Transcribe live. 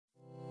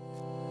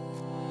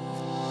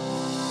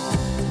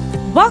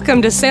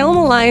Welcome to Salem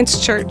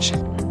Alliance Church.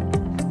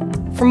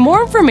 For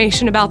more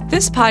information about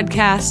this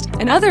podcast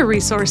and other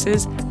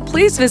resources,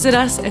 please visit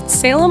us at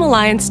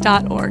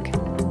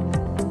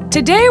salemalliance.org.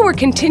 Today we're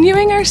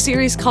continuing our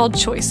series called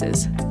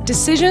Choices,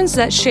 Decisions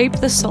That Shape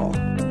the Soul.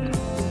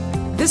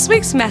 This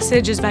week's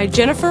message is by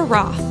Jennifer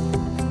Roth.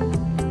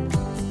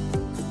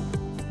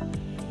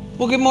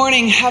 Well, good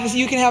morning.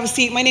 You can have a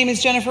seat. My name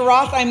is Jennifer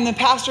Roth. I'm the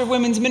pastor of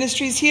women's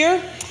ministries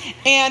here.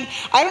 And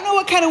I don't know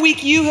what kind of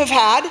week you have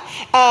had,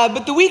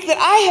 but the week that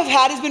I have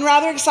had has been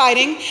rather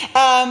exciting.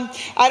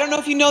 I don't know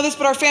if you know this,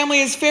 but our family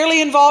is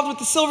fairly involved with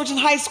the Silverton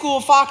High School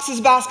Foxes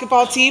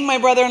basketball team. My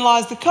brother-in-law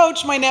is the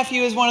coach. My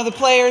nephew is one of the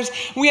players.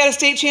 We had a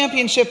state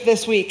championship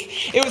this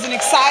week. It was an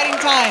exciting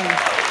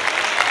time.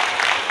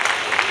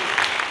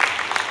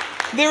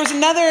 There was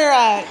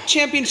another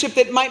championship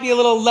that might be a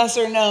little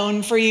lesser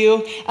known for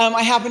you.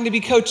 I happen to be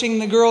coaching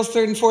the girls'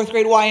 3rd and 4th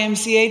grade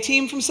YMCA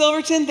team from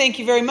Silverton. Thank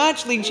you very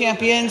much. League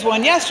champions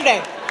won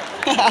yesterday.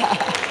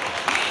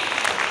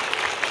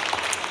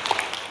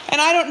 And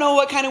I don't know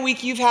what kind of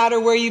week you've had or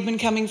where you've been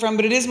coming from,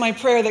 but it is my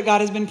prayer that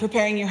God has been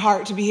preparing your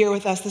heart to be here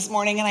with us this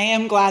morning, and I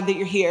am glad that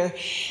you're here.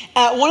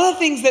 One of the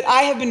things that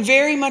I have been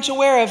very much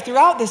aware of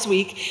throughout this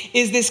week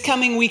is this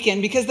coming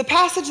weekend, because the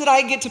passage that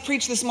I get to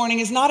preach this morning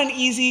is not an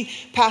easy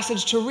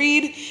passage to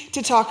read,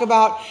 to talk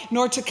about,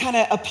 nor to kind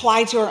of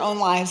apply to our own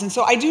lives. And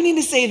so I do need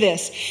to say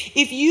this.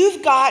 If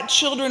you've got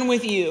children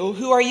with you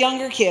who are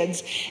younger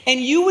kids, and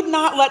you would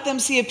not let them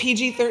see a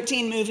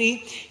PG-13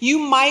 movie, you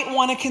might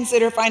want to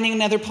consider finding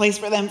another place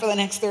for them for the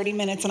next 30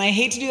 minutes. And I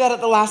hate to do that at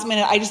the last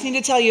minute. I just need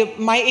to tell you,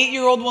 my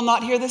 8-year-old will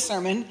not hear this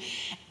sermon.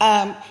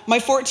 My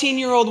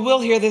 14-year-old will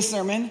hear this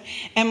sermon.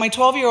 And my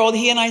 12-year-old,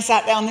 he and I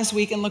sat down this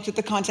week and looked at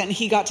the content, and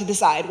he got to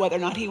decide whether or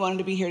not he wanted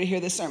to be here to hear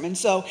this sermon.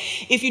 So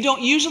if you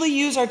don't usually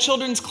use our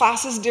children's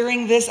classes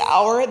during this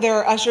hour, there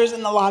are ushers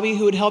in the lobby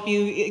who would help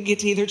you get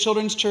to either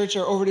children's church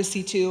or over to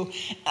C2.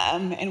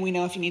 And we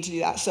know if you need to do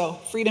that. So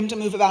freedom to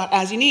move about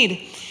as you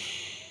need.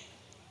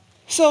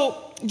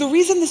 So the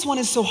reason this one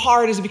is so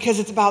hard is because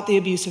it's about the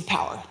abuse of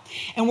power.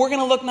 And we're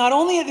going to look not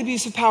only at the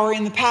abuse of power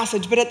in the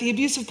passage, but at the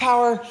abuse of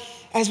power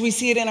as we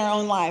see it in our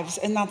own lives.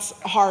 And that's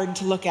hard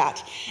to look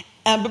at.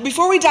 But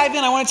before we dive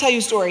in, I want to tell you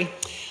a story.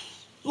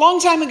 Long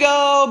time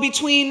ago,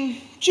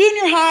 between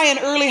junior high and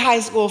early high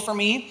school for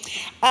me,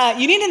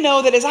 you need to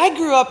know that as I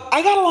grew up,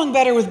 I got along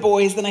better with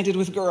boys than I did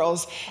with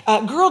girls.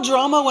 Girl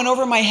drama went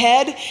over my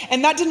head,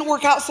 and that didn't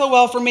work out so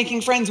well for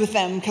making friends with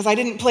them because I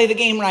didn't play the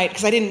game right,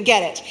 because I didn't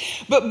get it.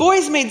 But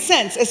boys made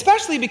sense,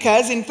 especially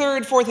because in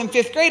 3rd, 4th, and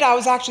 5th grade, I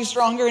was actually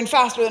stronger and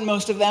faster than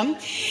most of them.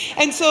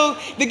 And so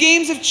the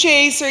games of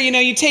chase, or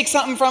you take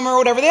something from her or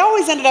whatever, they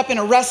always ended up in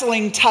a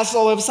wrestling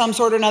tussle of some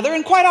sort or another,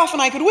 and quite often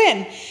I could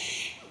win.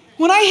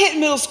 When I hit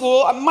middle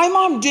school, my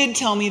mom did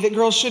tell me that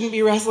girls shouldn't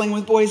be wrestling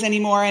with boys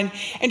anymore, and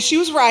she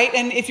was right,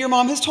 and if your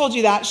mom has told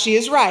you that, she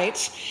is right,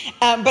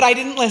 but I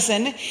didn't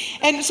listen.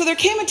 And so there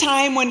came a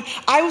time when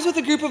I was with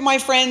a group of my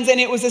friends, and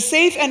it was a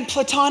safe and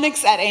platonic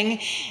setting,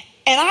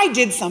 and I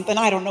did something.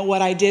 I don't know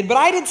what I did, but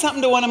I did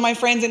something to one of my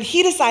friends, and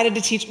he decided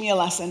to teach me a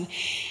lesson.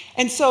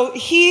 And so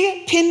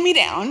he pinned me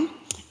down,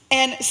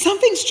 and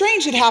something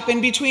strange had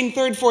happened between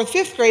 3rd, 4th,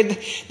 5th grade.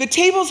 The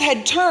tables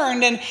had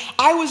turned, and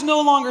I was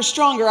no longer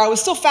stronger. I was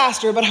still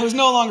faster, but I was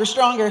no longer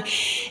stronger.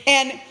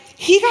 And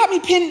he got me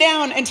pinned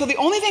down until the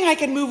only thing I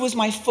could move was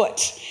my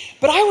foot.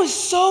 But I was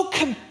so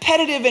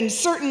competitive and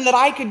certain that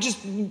I could just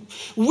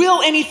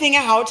will anything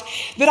out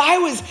that I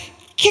was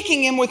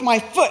kicking him with my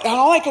foot, and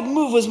all I could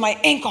move was my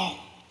ankle.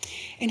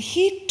 And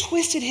he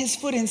twisted his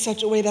foot in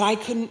such a way that I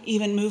couldn't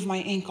even move my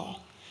ankle.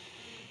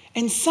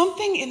 And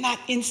something in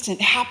that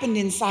instant happened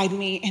inside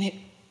me, and it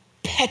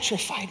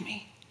petrified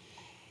me.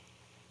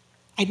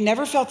 I'd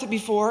never felt it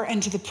before,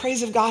 and to the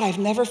praise of God, I've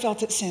never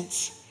felt it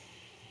since.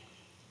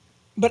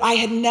 But I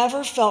had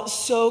never felt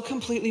so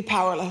completely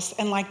powerless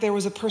and like there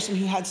was a person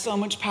who had so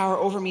much power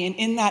over me. And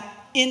in that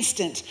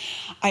instant,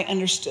 I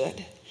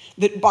understood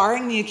that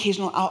barring the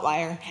occasional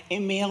outlier, a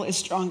male is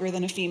stronger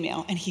than a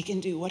female, and he can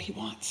do what he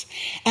wants.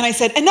 And I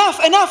said, enough,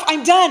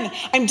 I'm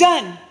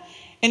done.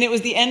 And it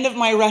was the end of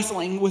my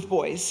wrestling with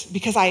boys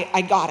because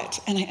I got it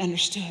and I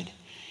understood.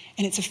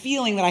 And it's a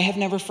feeling that I have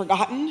never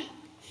forgotten,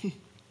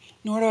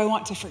 nor do I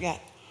want to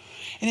forget.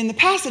 And in the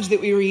passage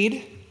that we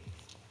read,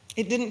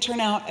 it didn't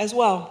turn out as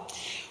well.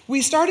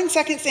 We start in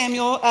 2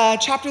 Samuel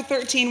chapter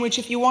 13, which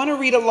if you want to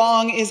read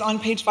along is on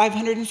page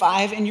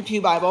 505 in your Pew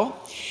Bible.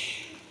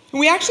 And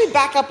we actually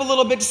back up a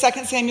little bit to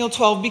 2 Samuel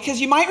 12 because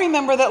you might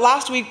remember that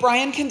last week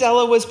Brian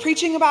Candela was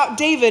preaching about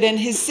David and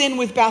his sin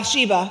with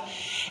Bathsheba.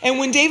 And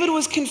when David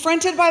was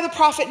confronted by the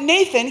prophet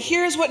Nathan,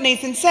 here's what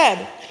Nathan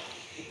said.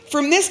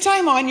 From this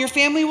time on, your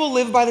family will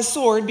live by the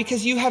sword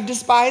because you have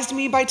despised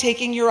me by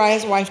taking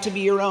Uriah's wife to be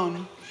your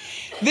own.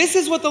 This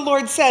is what the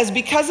Lord says.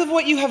 Because of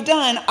what you have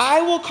done,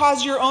 I will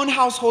cause your own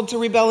household to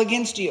rebel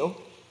against you.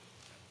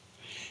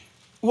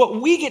 What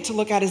we get to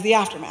look at is the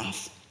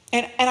aftermath.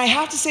 And I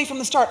have to say from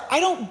the start, I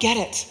don't get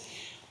it.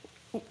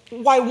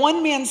 why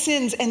one man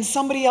sins and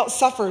somebody else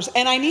suffers.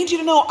 And I need you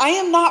to know, I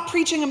am not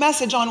preaching a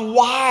message on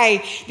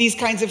why these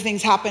kinds of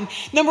things happen.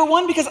 Number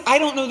one, because I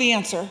don't know the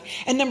answer.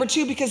 And number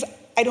two, because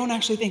I don't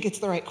actually think it's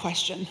the right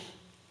question.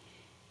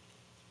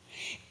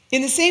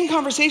 In the same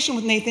conversation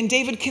with Nathan,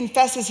 David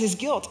confesses his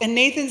guilt. And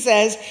Nathan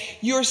says,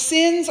 your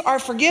sins are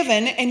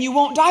forgiven and you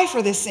won't die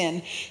for this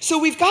sin. So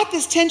we've got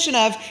this tension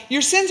of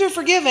your sins are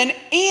forgiven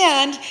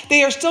and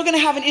they are still going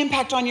to have an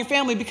impact on your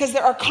family because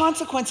there are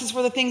consequences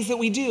for the things that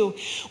we do.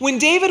 When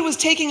David was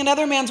taking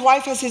another man's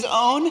wife as his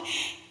own,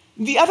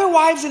 the other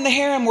wives in the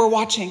harem were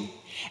watching.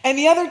 And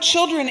the other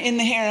children in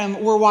the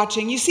harem were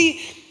watching. You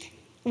see,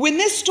 when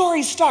this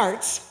story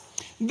starts,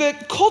 the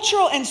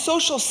cultural and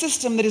social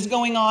system that is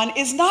going on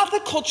is not the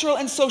cultural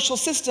and social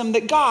system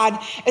that God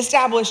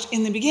established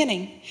in the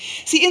beginning.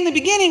 See, in the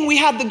beginning, we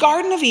had the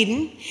Garden of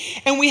Eden,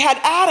 and we had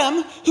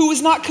Adam, who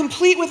was not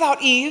complete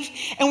without Eve,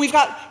 and we've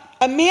got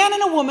a man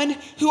and a woman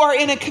who are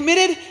in a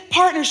committed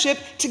partnership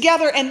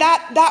together, and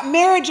that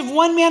marriage of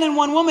one man and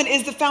one woman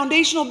is the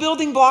foundational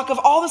building block of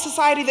all the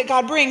society that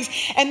God brings,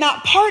 and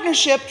that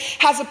partnership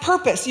has a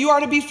purpose. You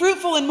are to be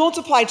fruitful and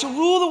multiply, to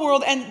rule the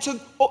world and to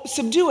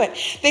subdue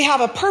it. They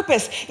have a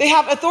purpose. They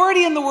have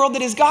authority in the world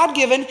that is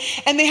God-given,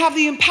 and they have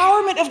the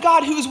empowerment of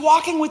God who is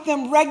walking with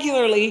them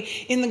regularly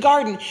in the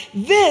garden.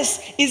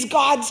 This is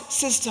God's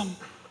system.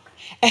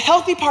 A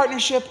healthy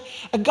partnership,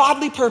 a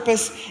godly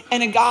purpose,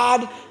 and a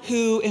God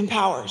who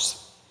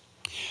empowers.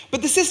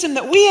 But the system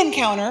that we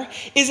encounter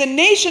is a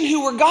nation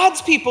who were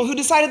God's people who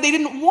decided they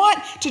didn't want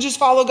to just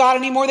follow God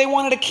anymore. They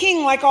wanted a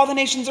king like all the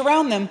nations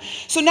around them.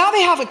 So now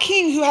they have a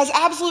king who has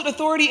absolute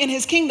authority in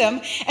his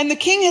kingdom, and the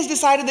king has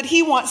decided that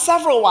he wants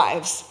several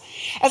wives.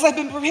 As I've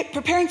been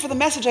preparing for the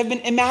message, I've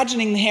been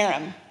imagining the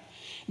harem,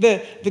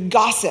 the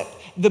gossip,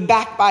 the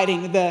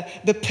backbiting,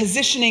 the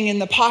positioning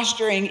and the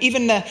posturing,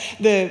 even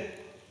the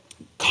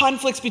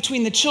conflicts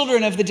between the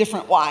children of the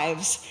different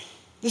wives.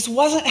 This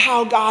wasn't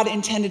how God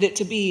intended it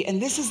to be.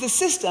 And this is the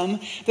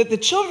system that the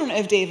children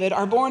of David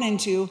are born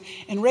into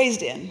and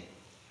raised in.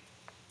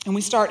 And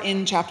we start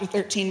in chapter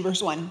 13,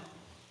 verse 1.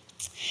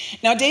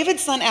 Now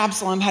David's son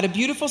Absalom had a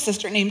beautiful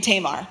sister named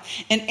Tamar,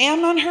 and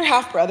Amnon, her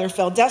half-brother,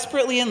 fell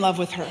desperately in love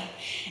with her.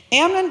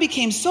 Amnon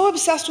became so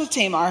obsessed with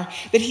Tamar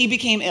that he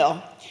became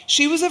ill.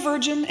 She was a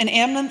virgin, and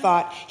Amnon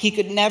thought he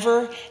could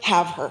never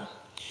have her.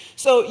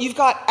 So you've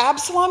got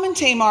Absalom and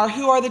Tamar,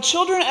 who are the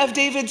children of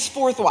David's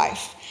fourth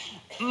wife.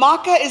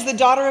 Maacah is the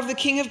daughter of the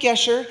king of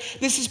Geshur.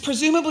 This is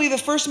presumably the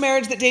first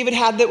marriage that David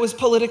had that was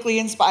politically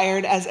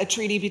inspired as a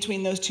treaty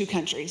between those two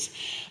countries.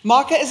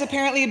 Maacah is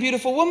apparently a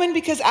beautiful woman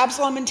because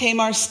Absalom and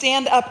Tamar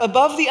stand up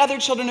above the other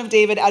children of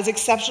David as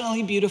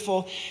exceptionally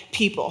beautiful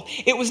people.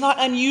 It was not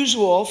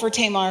unusual for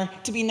Tamar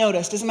to be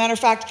noticed. As a matter of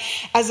fact,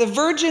 as a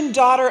virgin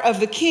daughter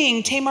of the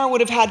king, Tamar would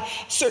have had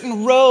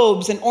certain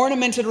robes and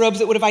ornamented robes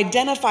that would have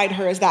identified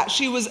her as that.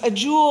 She was a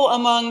jewel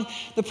among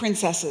the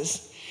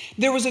princesses.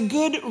 There was a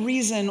good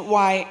reason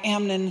why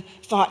Amnon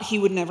thought he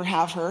would never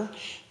have her.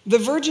 The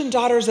virgin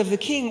daughters of the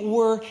king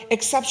were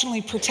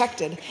exceptionally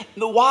protected.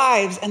 The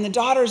wives and the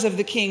daughters of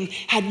the king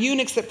had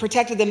eunuchs that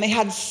protected them. They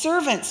had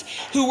servants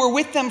who were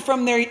with them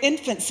from their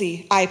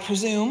infancy, I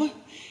presume.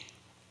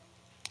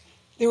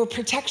 There were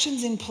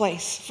protections in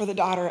place for the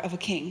daughter of a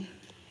king,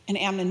 and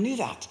Amnon knew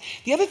that.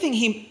 The other thing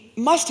he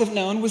must have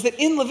known was that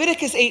in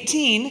Leviticus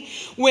 18,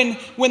 when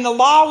the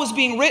law was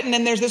being written,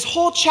 and there's this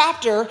whole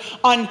chapter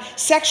on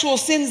sexual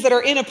sins that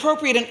are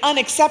inappropriate and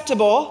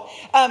unacceptable,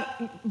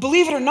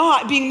 believe it or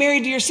not, being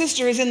married to your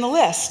sister is in the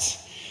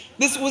list.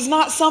 This was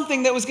not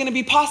something that was going to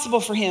be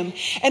possible for him.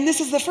 And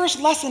this is the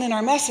first lesson in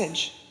our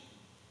message.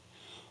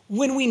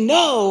 When we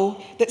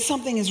know that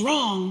something is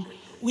wrong,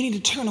 we need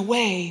to turn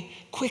away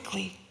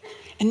quickly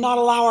and not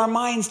allow our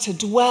minds to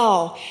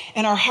dwell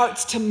and our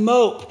hearts to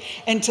mope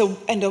and to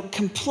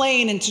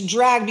complain and to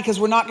drag because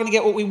we're not going to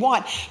get what we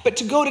want, but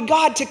to go to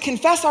God, to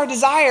confess our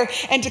desire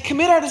and to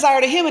commit our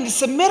desire to him and to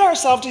submit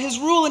ourselves to his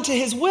rule and to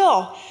his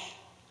will.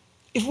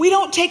 If we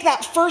don't take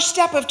that first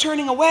step of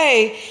turning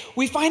away,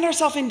 we find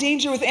ourselves in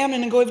danger with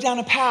Amnon and go down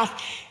a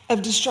path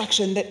of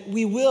destruction that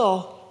we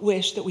will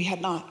wish that we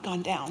had not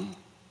gone down.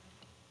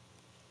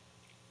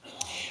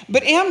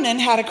 But Amnon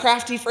had a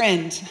crafty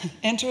friend.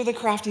 Enter the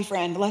crafty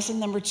friend. Lesson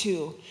number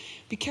 2.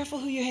 Be careful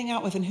who you hang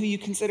out with and who you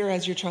consider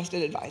as your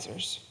trusted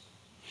advisors.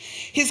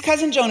 His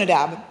cousin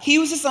Jonadab, he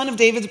was the son of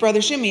David's brother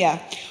Shimeah.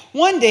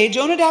 One day,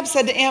 Jonadab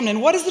said to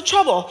Amnon, "What is the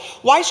trouble?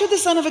 Why should the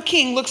son of a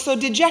king look so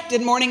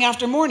dejected morning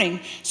after morning?"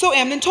 So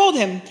Amnon told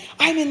him,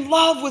 "I'm in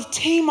love with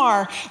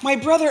Tamar, my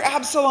brother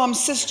Absalom's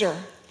sister."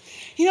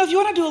 You know, if you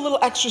want to do a little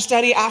extra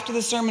study after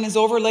the sermon is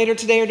over later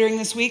today or during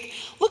this week,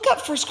 look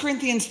up 1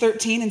 Corinthians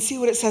 13 and see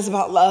what it says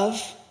about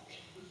love.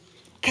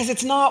 Because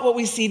it's not what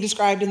we see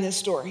described in this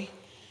story.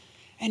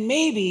 And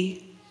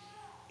maybe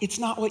it's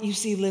not what you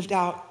see lived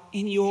out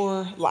in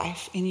your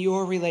life, in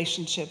your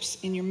relationships,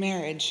 in your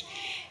marriage.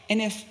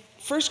 And if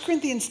 1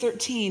 Corinthians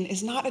 13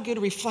 is not a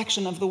good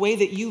reflection of the way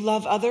that you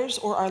love others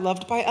or are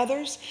loved by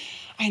others,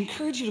 I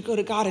encourage you to go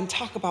to God and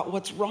talk about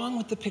what's wrong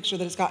with the picture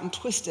that has gotten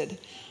twisted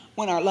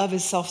when our love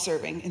is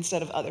self-serving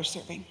instead of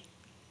other-serving.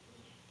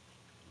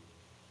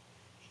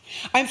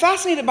 I'm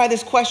fascinated by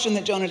this question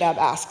that Jonadab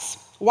asks.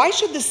 Why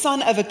should the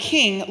son of a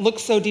king look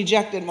so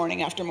dejected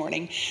morning after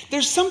morning?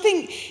 There's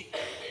something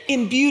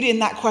imbued in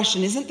that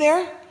question, isn't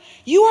there?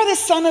 You are the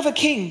son of a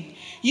king.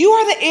 You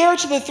are the heir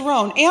to the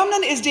throne.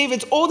 Amnon is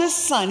David's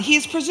oldest son. He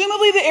is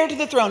presumably the heir to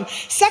the throne.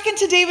 Second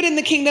to David in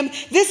the kingdom,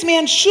 this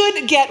man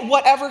should get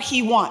whatever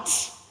he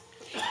wants.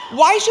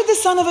 Why should the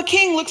son of a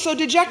king look so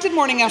dejected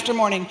morning after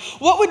morning?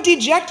 What would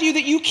deject you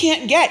that you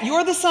can't get?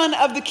 You're the son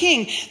of the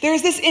king.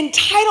 There's this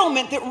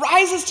entitlement that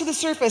rises to the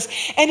surface,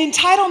 and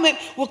entitlement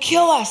will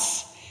kill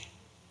us.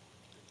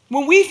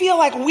 When we feel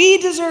like we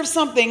deserve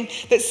something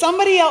that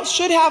somebody else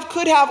should have,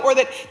 could have, or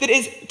that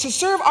is to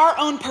serve our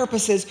own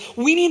purposes,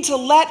 we need to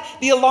let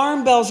the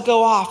alarm bells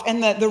go off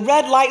and the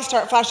red light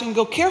start flashing and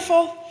go,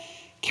 careful,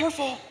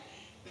 careful.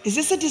 Is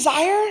this a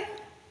desire?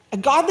 A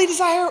godly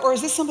desire, or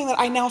is this something that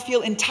I now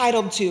feel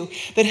entitled to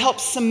that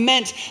helps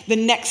cement the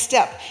next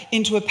step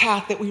into a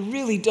path that we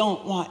really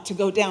don't want to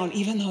go down,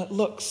 even though it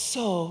looks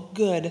so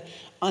good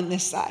on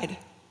this side?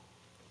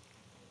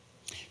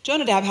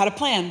 Jonadab had a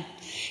plan.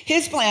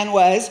 His plan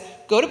was,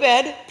 go to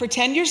bed,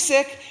 pretend you're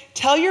sick,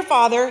 tell your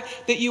father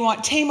that you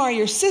want Tamar,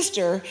 your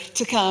sister,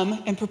 to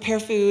come and prepare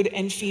food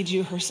and feed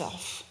you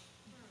herself.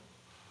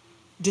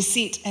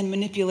 Deceit and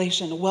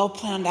manipulation, well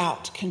planned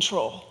out,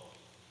 control.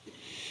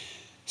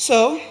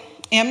 So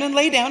Amnon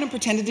lay down and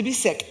pretended to be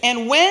sick.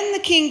 And when the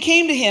king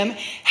came to him,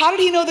 how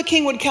did he know the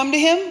king would come to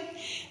him?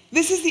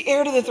 This is the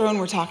heir to the throne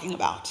we're talking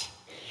about.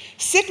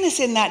 Sickness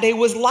in that day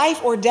was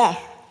life or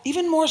death,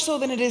 even more so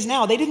than it is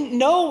now. They didn't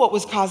know what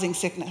was causing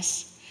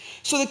sickness.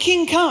 So the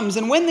king comes,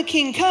 and when the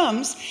king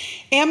comes,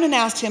 Amnon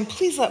asked him,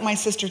 please let my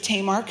sister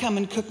Tamar come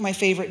and cook my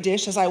favorite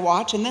dish as I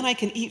watch, and then I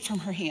can eat from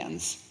her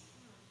hands.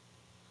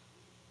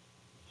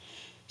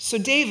 So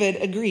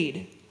David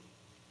agreed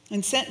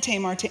and sent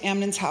Tamar to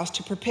Amnon's house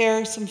to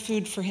prepare some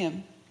food for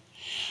him.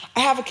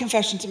 I have a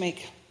confession to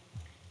make.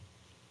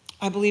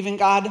 I believe in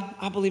God.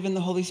 I believe in the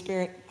Holy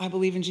Spirit. I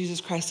believe in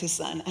Jesus Christ, his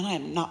son, and I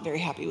am not very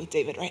happy with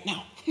David right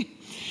now.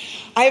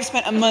 I have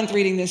spent a month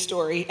reading this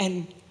story,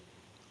 and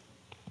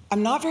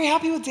I'm not very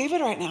happy with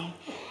David right now.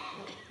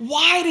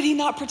 Why did he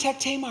not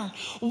protect Tamar?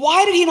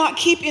 Why did he not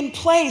keep in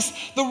place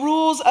the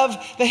rules of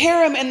the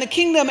harem and the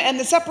kingdom and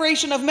the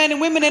separation of men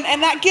and women?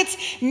 And that gets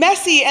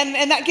messy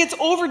and that gets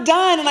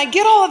overdone, and I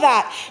get all of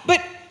that.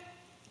 But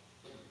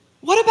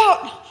what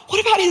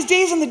about his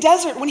days in the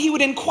desert when he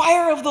would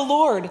inquire of the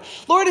Lord?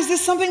 Lord, is this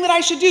something that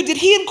I should do? Did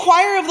he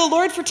inquire of the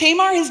Lord for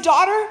Tamar, his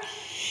daughter?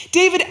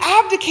 David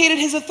abdicated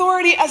his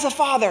authority as a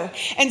father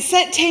and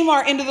sent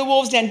Tamar into the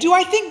wolves' den. Do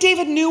I think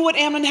David knew what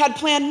Amnon had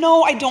planned?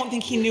 No, I don't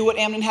think he knew what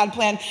Amnon had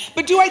planned.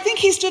 But do I think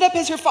he stood up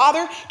as her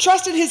father,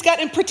 trusted his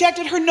gut, and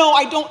protected her? No,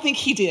 I don't think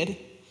he did.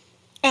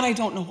 And I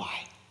don't know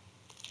why.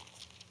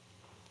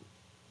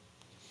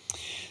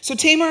 So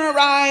Tamar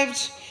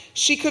arrived.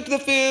 She cooked the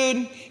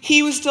food.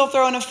 He was still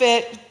throwing a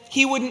fit.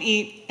 He wouldn't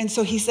eat. And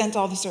so he sent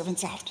all the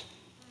servants out.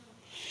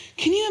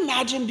 Can you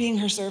imagine being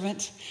her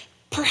servant?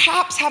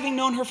 Perhaps having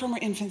known her from her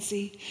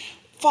infancy,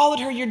 followed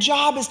her. Your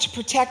job is to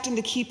protect and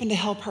to keep and to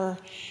help her.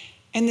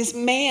 And this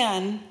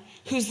man,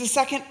 who's the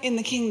second in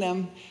the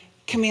kingdom,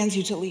 commands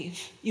you to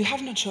leave. You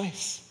have no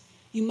choice.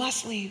 You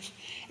must leave.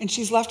 And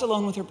she's left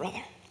alone with her brother.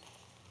 And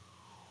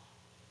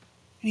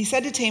he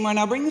said to Tamar,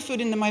 now bring the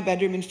food into my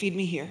bedroom and feed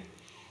me here.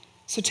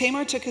 So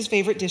Tamar took his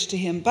favorite dish to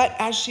him, but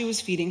as she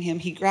was feeding him,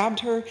 he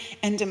grabbed her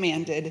and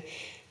demanded,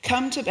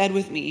 come to bed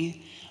with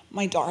me,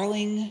 my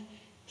darling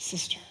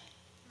sister.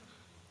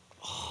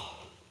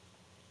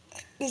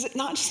 Does it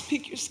not just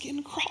make your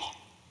skin crawl?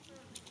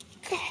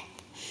 God.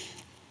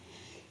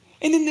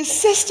 And in this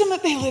system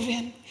that they live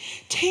in,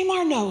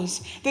 Tamar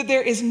knows that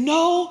there is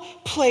no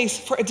place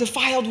for a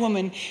defiled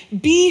woman,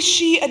 be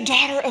she a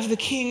daughter of the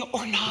king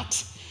or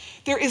not.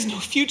 There is no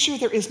future,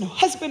 there is no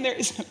husband, there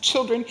is no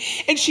children.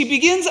 And she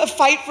begins a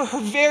fight for her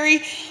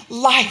very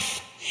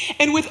life.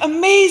 And with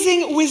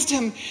amazing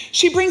wisdom,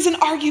 she brings an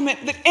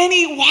argument that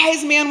any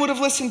wise man would have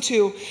listened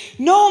to.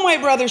 No, my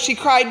brother, she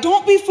cried,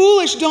 don't be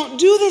foolish. Don't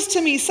do this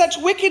to me. Such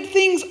wicked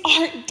things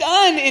aren't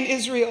done in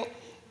Israel.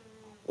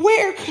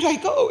 Where could I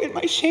go in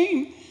my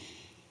shame?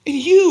 And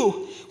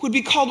you would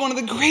be called one of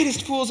the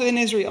greatest fools in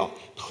Israel.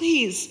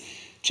 Please,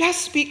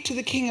 just speak to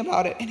the king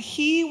about it, and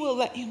he will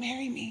let you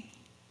marry me.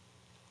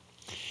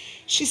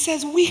 She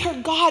says, we are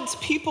God's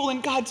people,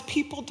 and God's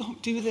people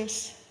don't do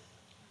this.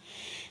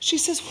 She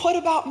says, what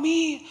about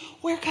me?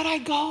 Where could I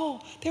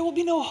go? There will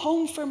be no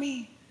home for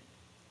me.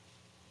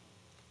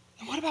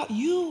 And what about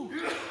you?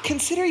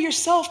 Consider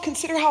yourself.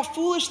 Consider how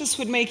foolish this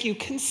would make you.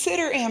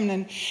 Consider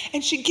Amnon.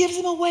 And she gives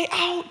him a way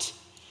out.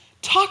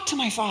 Talk to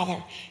my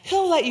father.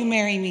 He'll let you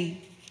marry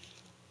me.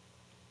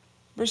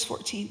 Verse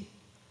 14,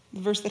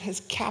 the verse that has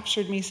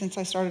captured me since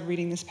I started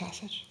reading this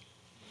passage.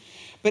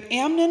 But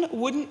Amnon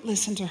wouldn't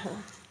listen to her.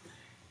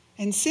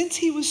 And since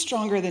he was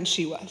stronger than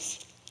she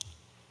was,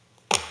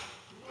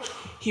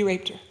 he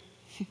raped her.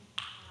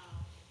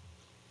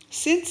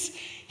 Since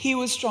he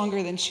was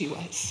stronger than she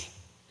was,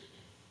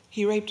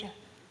 he raped her.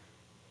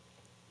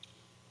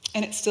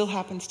 And it still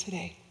happens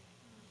today.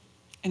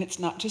 And it's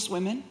not just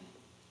women.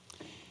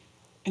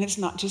 And it's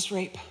not just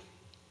rape.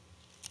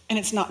 And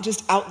it's not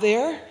just out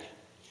there,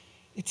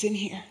 it's in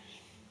here.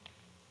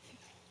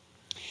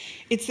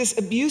 It's this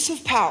abuse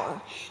of power.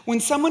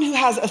 When someone who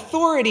has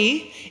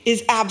authority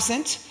is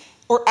absent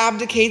or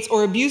abdicates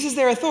or abuses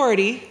their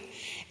authority,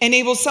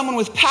 enables someone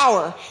with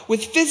power,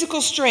 with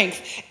physical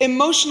strength,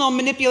 emotional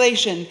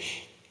manipulation,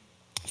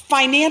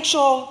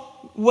 financial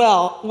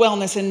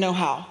wellness and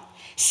know-how.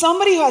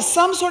 Somebody who has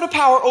some sort of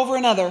power over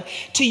another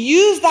to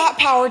use that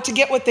power to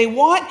get what they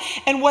want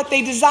and what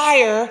they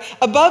desire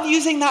above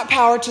using that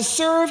power to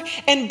serve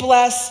and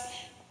bless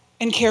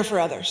and care for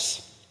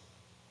others.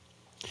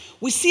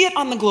 We see it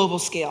on the global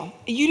scale.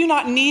 You do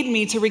not need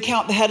me to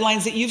recount the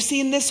headlines that you've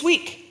seen this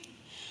week.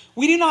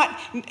 We do not,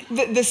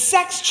 the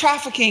sex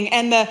trafficking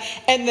and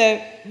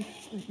the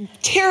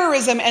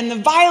terrorism and the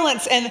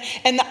violence and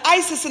the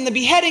ISIS and the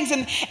beheadings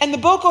and the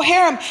Boko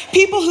Haram,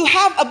 people who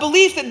have a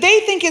belief that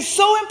they think is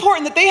so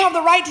important that they have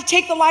the right to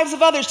take the lives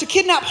of others, to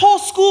kidnap whole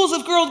schools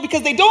of girls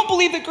because they don't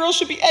believe that girls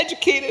should be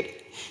educated.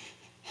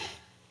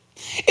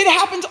 It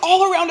happens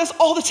all around us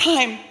all the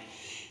time.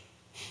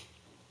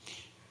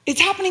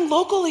 It's happening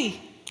locally.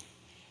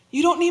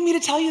 You don't need me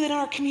to tell you that in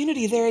our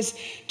community there is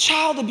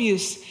child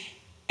abuse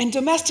and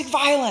domestic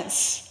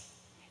violence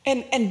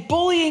and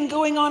bullying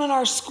going on in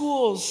our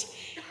schools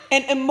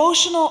and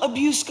emotional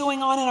abuse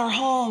going on in our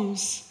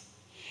homes.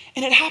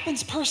 And it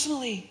happens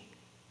personally.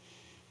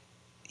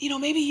 You know,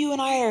 maybe you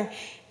and I are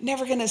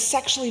never going to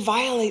sexually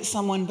violate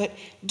someone, but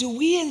do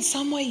we in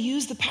some way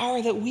use the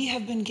power that we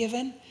have been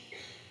given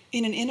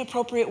in an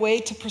inappropriate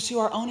way to pursue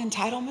our own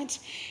entitlements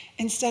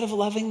instead of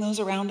loving those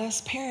around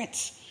us?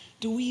 Parents,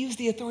 do we use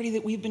the authority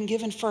that we've been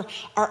given for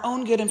our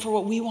own good and for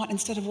what we want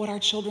instead of what our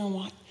children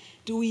want?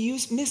 Do we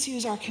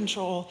misuse our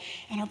control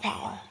and our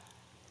power?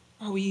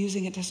 Or are we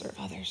using it to serve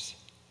others?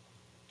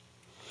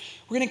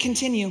 We're going to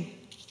continue.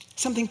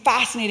 Something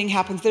fascinating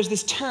happens. There's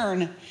this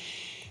turn.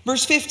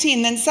 Verse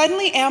 15, then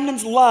suddenly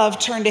Amnon's love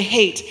turned to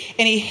hate,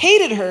 and he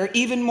hated her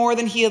even more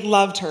than he had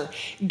loved her.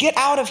 Get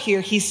out of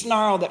here, he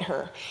snarled at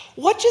her.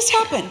 What just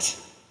happened?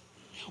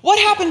 What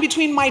happened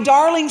between my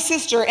darling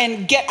sister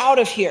and get out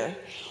of here?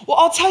 Well,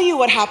 I'll tell you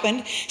what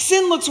happened.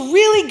 Sin looks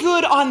really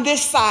good on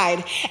this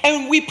side,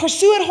 and we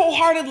pursue it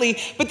wholeheartedly.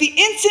 But the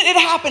instant it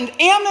happened,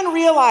 Amnon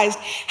realized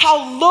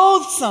how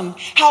loathsome,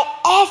 how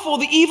awful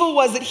the evil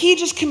was that he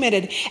just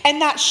committed.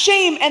 And that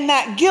shame and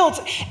that guilt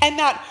and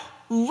that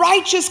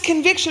righteous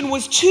conviction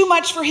was too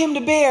much for him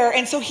to bear.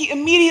 And so he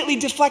immediately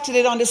deflected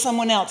it onto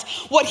someone else.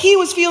 What he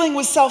was feeling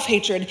was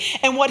self-hatred,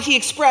 and what he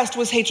expressed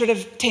was hatred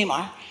of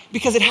Tamar,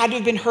 because it had to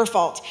have been her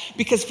fault,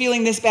 because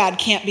feeling this bad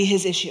can't be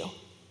his issue.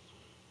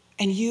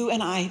 And you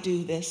and I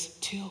do this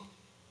too.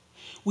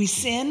 We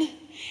sin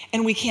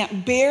and we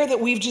can't bear that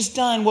we've just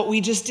done what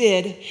we just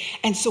did.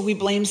 And so we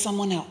blame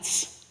someone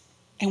else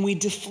and we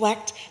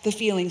deflect the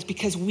feelings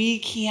because we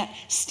can't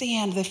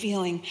stand the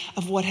feeling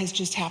of what has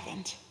just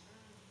happened.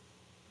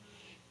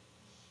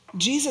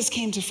 Jesus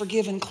came to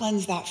forgive and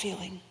cleanse that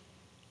feeling,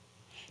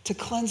 to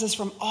cleanse us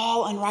from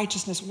all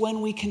unrighteousness when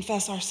we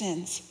confess our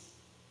sins.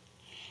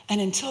 And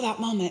until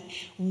that moment,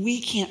 we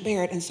can't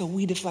bear it. And so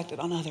we deflect it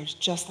on others,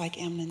 just like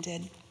Amnon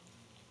did.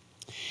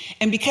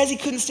 And because he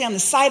couldn't stand the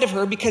sight of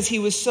her, because he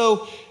was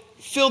so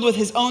filled with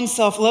his own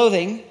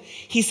self-loathing,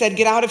 he said,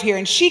 get out of here.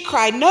 And she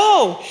cried,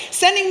 no,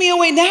 sending me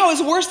away now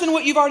is worse than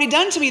what you've already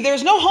done to me.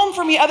 There's no home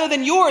for me other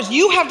than yours.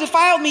 You have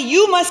defiled me.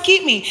 You must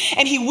keep me.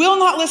 And he will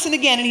not listen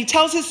again. And he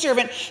tells his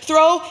servant,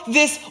 throw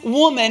this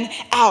woman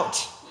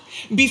out.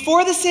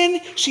 Before the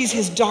sin, she's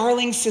his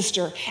darling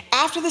sister.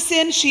 After the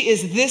sin, she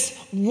is this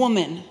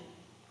woman.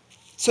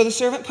 So the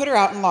servant put her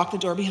out and locked the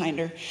door behind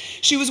her.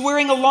 She was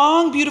wearing a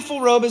long,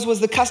 beautiful robe, as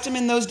was the custom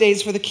in those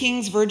days for the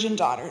king's virgin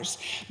daughters.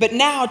 But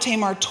now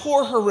Tamar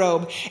tore her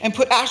robe and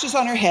put ashes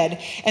on her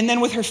head. And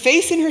then with her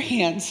face in her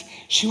hands,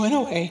 she went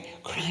away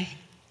crying.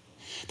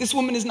 This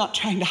woman is not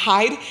trying to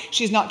hide.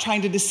 She's not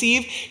trying to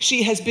deceive.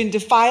 She has been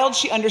defiled.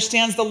 She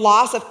understands the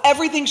loss of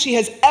everything she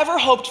has ever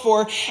hoped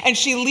for. And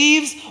she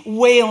leaves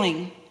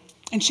wailing.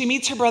 And she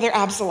meets her brother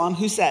Absalom,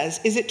 who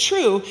says, is it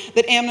true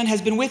that Amnon has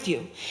been with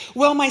you?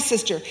 Well, my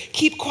sister,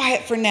 keep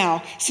quiet for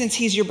now, since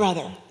he's your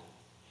brother.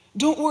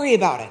 Don't worry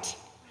about it.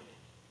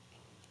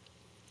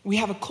 We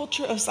have a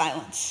culture of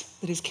silence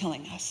that is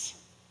killing us.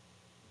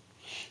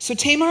 So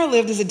Tamar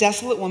lived as a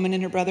desolate woman in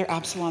her brother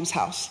Absalom's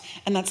house.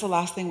 And that's the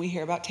last thing we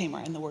hear about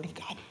Tamar in the Word of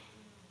God.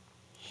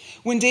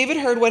 When David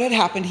heard what had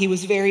happened, he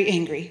was very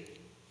angry.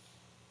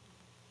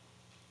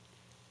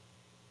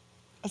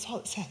 That's all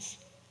it says.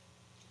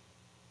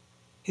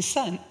 His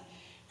son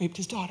raped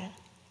his daughter,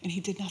 and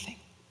he did nothing.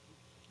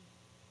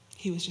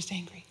 He was just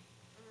angry.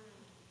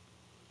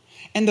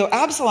 And though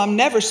Absalom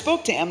never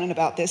spoke to Amnon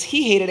about this,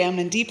 he hated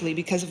Amnon deeply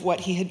because of what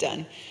he had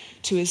done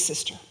to his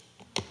sister.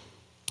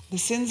 The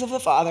sins of the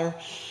father,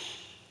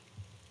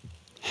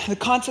 the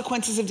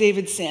consequences of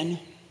David's sin.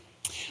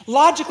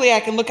 Logically,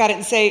 I can look at it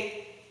and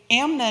say,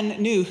 Amnon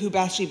knew who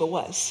Bathsheba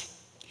was.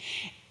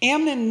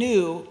 Amnon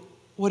knew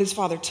what his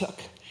father took,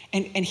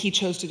 and he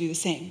chose to do the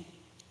same.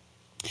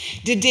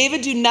 Did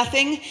David do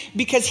nothing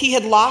because he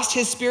had lost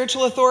his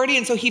spiritual authority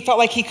and so he felt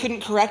like he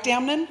couldn't correct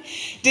Amnon?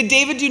 Did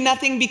David do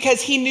nothing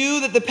because he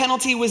knew that the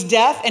penalty was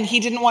death and he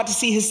didn't want to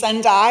see his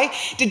son die?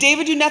 Did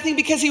David do nothing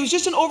because he was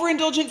just an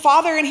overindulgent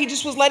father and he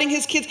just was letting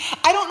his kids?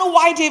 I don't know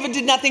why David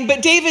did nothing,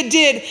 but David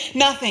did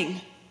nothing.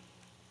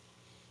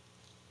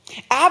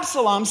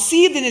 Absalom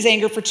seethed in his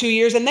anger for 2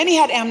 years, and then he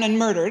had Amnon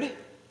murdered.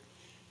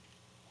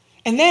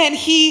 And then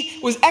he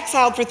was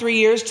exiled for 3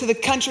 years to the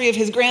country of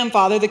his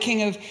grandfather, the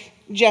king of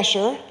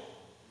Geshur.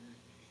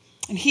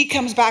 And he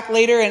comes back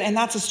later, and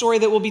that's a story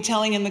that we'll be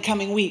telling in the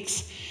coming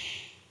weeks.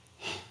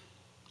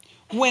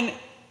 When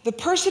the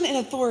person in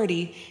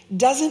authority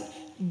doesn't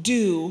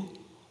do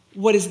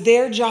what is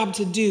their job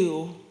to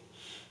do,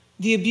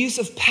 the abuse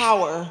of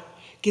power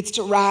gets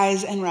to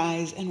rise and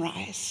rise and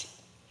rise.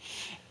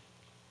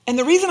 And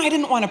the reason I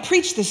didn't want to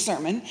preach this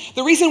sermon,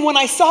 the reason when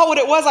I saw what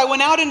it was, I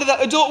went out into the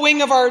adult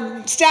wing of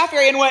our staff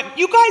area and went,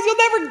 you guys, you'll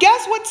never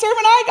guess what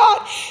sermon I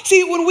got.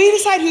 See, when we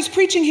decide who's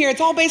preaching here, it's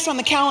all based on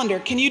the calendar.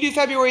 Can you do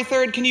February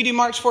 3rd? Can you do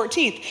March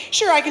 14th?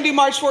 Sure, I can do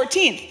March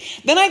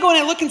 14th. Then I go and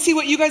I look and see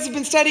what you guys have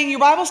been studying your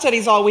Bible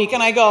studies all week,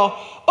 and I go,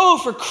 oh,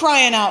 for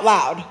crying out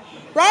loud,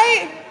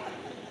 right?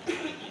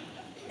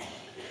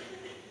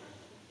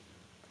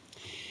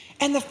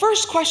 And the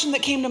first question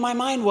that came to my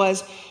mind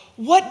was,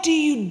 what do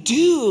you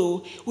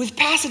do with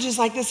passages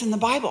like this in the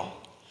Bible?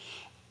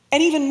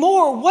 And even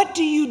more, what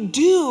do you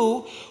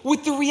do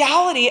with the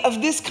reality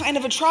of this kind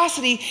of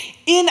atrocity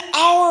in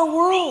our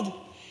world,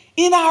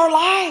 in our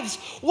lives?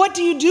 What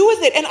do you do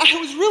with it? And I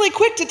was really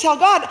quick to tell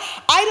God,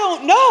 I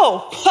don't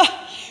know.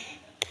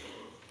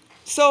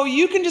 So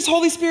you can just,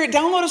 Holy Spirit,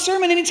 download a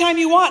sermon anytime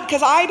you want,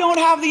 because I don't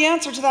have the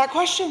answer to that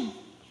question.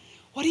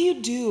 What do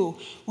you do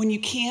when you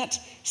can't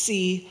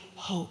see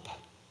hope?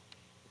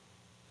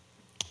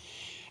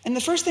 And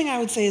the first thing I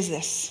would say is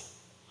this: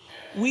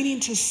 we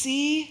need to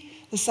see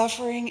the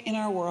suffering in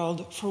our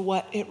world for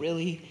what it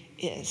really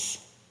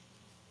is.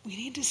 We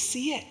need to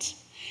see it.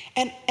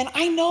 And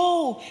I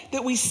know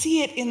that we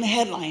see it in the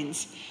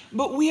headlines,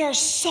 but we are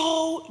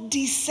so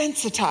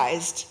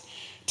desensitized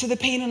to the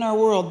pain in our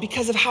world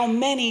because of how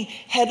many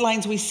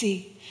headlines we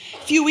see.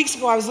 A few weeks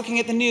ago, I was looking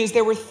at the news.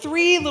 There were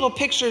 3 little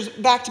pictures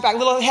back to back,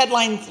 little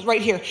headlines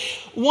right here.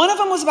 One of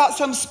them was about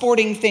some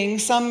sporting thing,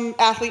 some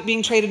athlete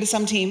being traded to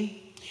some team.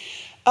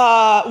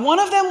 One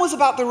of them was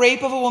about the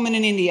rape of a woman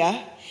in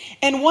India,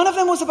 and one of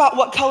them was about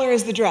what color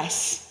is the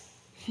dress.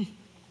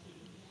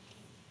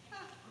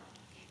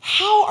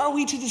 How are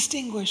we to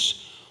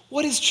distinguish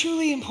what is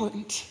truly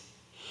important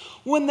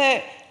when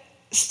the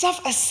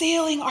stuff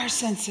assailing our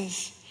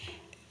senses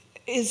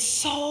is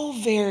so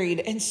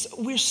varied and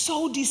we're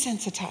so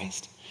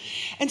desensitized?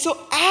 And so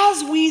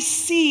as we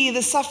see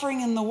the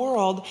suffering in the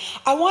world,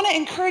 I want to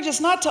encourage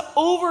us not to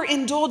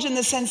overindulge in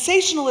the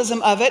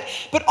sensationalism of it,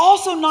 but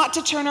also not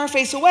to turn our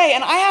face away.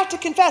 And I have to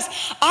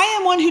confess, I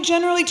am one who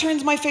generally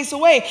turns my face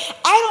away.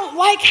 I don't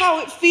like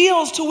how it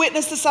feels to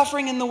witness the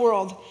suffering in the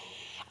world.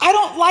 I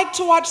don't like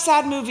to watch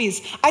sad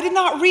movies. I did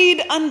not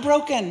read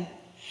Unbroken.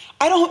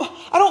 I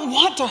don't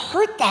want to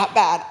hurt that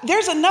bad.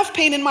 There's enough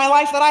pain in my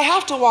life that I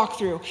have to walk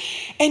through.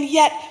 And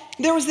yet,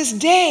 there was this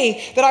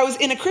day that I was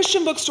in a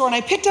Christian bookstore and I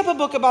picked up a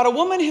book about a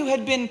woman who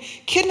had been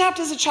kidnapped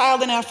as a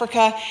child in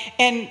Africa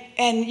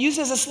and used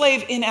as a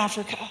slave in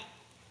Africa.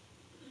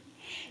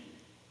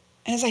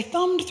 And as I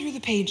thumbed through the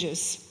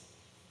pages,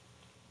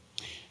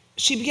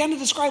 she began to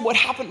describe what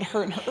happened to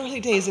her in her early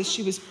days as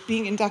she was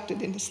being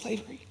inducted into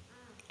slavery.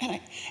 And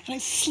I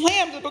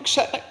slammed the book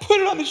shut, and I put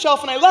it on the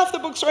shelf, and I left the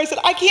bookstore. I said,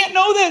 I can't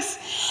know this.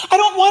 I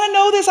don't want to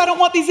know this. I don't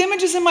want these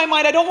images in my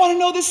mind. I don't want to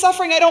know this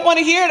suffering. I don't want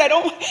to hear it.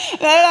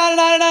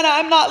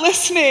 I'm not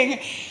listening.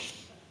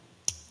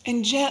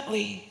 And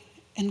gently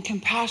and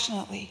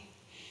compassionately,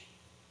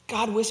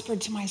 God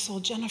whispered to my soul,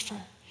 Jennifer,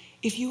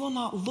 if you will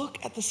not look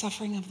at the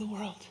suffering of the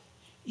world,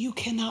 you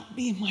cannot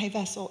be my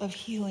vessel of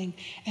healing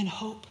and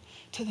hope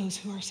to those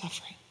who are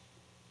suffering.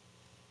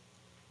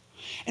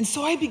 And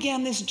so I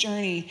began this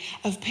journey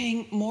of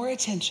paying more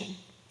attention,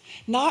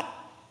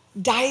 not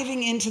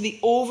diving into the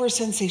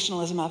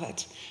over-sensationalism of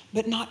it,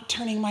 but not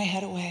turning my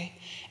head away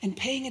and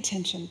paying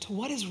attention to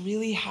what is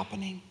really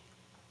happening.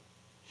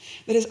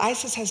 That as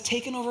ISIS has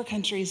taken over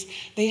countries,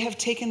 they have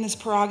taken this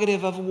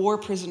prerogative of war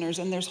prisoners,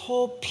 and there's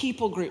whole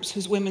people groups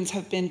whose women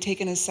have been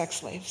taken as sex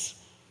slaves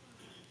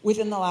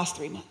within the last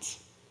 3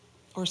 months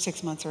or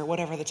 6 months or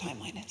whatever the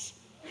timeline is.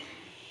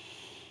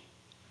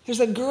 There's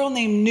a girl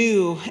named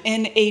Nhu,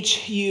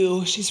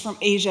 N-H-U. She's from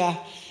Asia.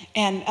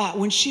 And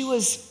when she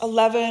was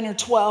 11 or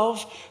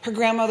 12, her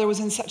grandmother was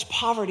in such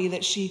poverty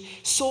that she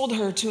sold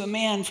her to a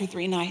man for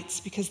 3 nights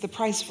because the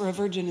price for a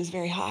virgin is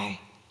very high.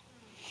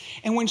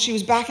 And when she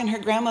was back in her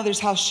grandmother's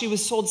house, she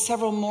was sold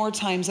several more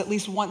times, at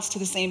least once to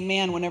the same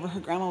man whenever her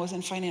grandma was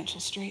in financial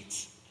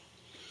straits.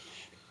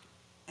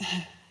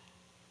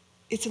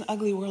 It's an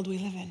ugly world we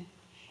live in.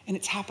 And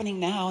it's happening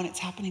now, and it's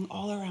happening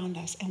all around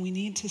us, and we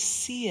need to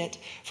see it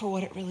for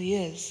what it really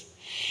is.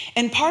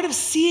 And part of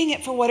seeing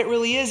it for what it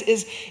really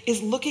is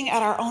looking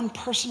at our own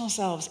personal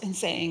selves and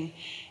saying,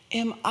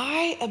 am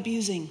I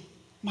abusing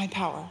my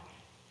power?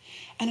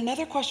 And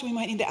another question we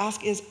might need to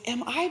ask is,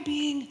 am I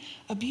being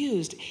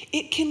abused?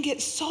 It can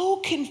get so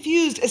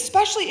confused,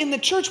 especially in the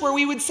church where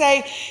we would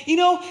say,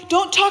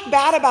 don't talk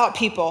bad about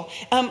people.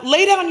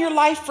 Lay down your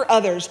life for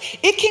others.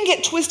 It can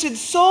get twisted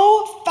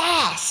so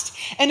fast.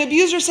 An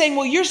abuser saying,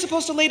 well, you're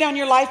supposed to lay down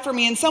your life for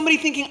me. And somebody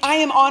thinking, I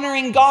am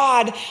honoring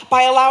God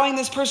by allowing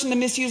this person to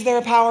misuse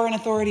their power and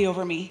authority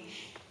over me.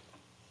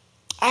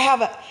 I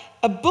have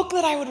a book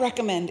that I would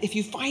recommend if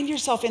you find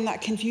yourself in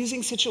that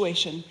confusing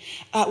situation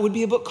would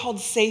be a book called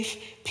Safe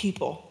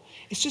People.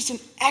 It's just an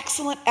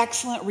excellent,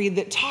 excellent read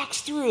that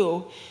talks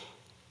through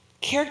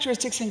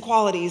characteristics and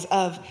qualities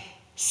of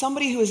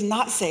somebody who is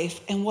not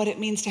safe and what it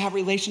means to have a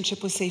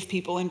relationship with safe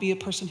people and be a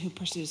person who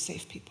pursues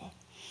safe people.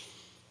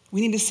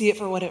 We need to see it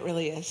for what it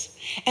really is.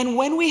 And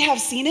when we have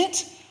seen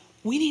it,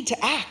 we need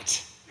to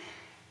act.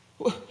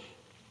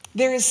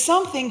 There is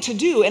something to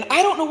do, and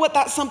I don't know what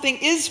that something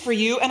is for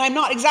you, and I'm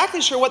not exactly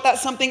sure what that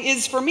something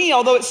is for me,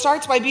 although it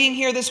starts by being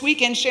here this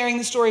weekend sharing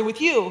the story with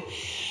you.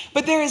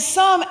 But there is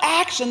some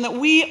action that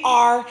we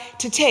are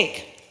to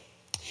take.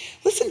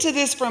 Listen to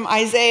this from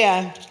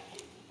Isaiah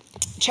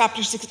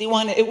chapter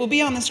 61. It will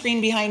be on the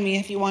screen behind me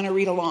if you want to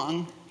read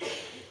along.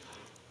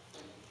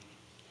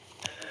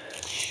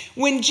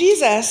 When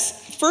Jesus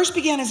first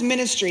began his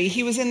ministry,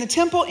 he was in the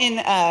temple in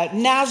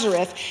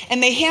Nazareth,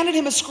 and they handed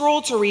him a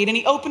scroll to read, and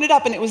he opened it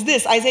up, and it was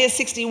this, Isaiah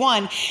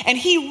 61, and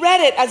he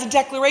read it as a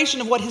declaration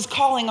of what his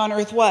calling on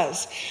earth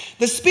was.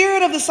 The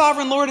Spirit of the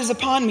Sovereign Lord is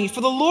upon me, for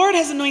the Lord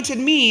has anointed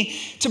me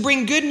to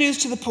bring good news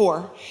to the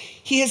poor.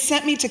 He has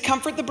sent me to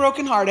comfort the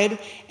brokenhearted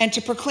and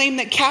to proclaim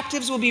that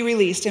captives will be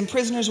released and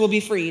prisoners will be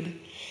freed.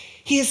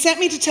 He has sent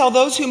me to tell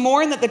those who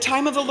mourn that the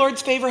time of the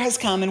Lord's favor has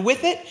come, and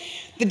with it,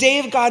 the day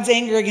of God's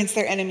anger against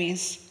their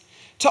enemies.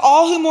 To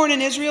all who mourn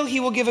in Israel, he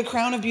will give a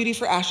crown of beauty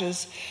for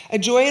ashes, a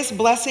joyous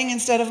blessing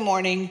instead of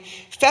mourning,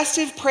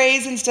 festive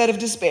praise instead of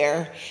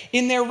despair.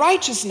 In their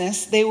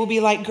righteousness, they will be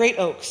like great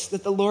oaks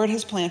that the Lord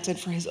has planted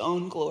for his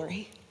own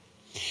glory.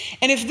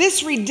 And if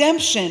this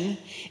redemption,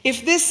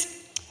 if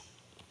this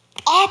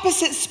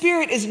opposite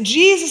spirit is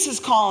Jesus'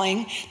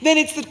 calling, then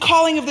it's the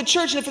calling of the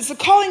church. And if it's the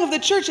calling of the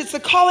church, it's the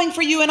calling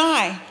for you and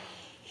I.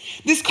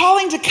 This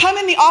calling to come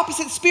in the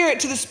opposite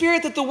spirit to the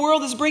spirit that the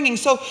world is bringing.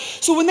 So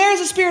when there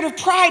is a spirit of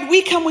pride,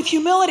 we come with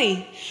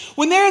humility.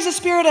 When there is a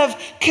spirit of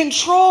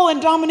control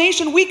and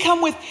domination, we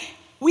come with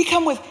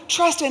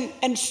trust and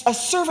a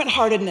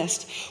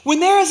servant-heartedness. When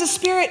there is a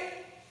spirit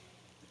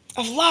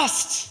of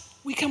lust,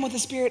 we come with a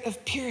spirit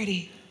of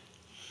purity.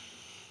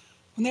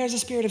 When there is a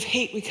spirit of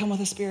hate, we come with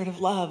a spirit of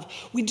love.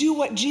 We do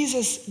what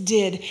Jesus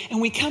did,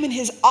 and we come in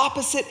his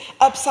opposite,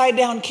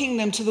 upside-down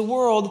kingdom to the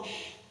world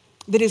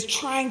that is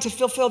trying to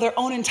fulfill their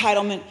own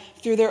entitlement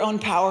through their own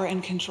power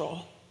and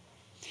control.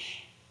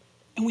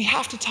 And we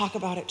have to talk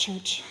about it,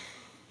 church.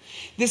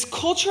 This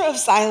culture of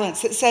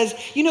silence that says,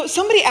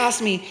 somebody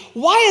asked me,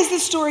 why is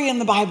this story in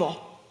the Bible?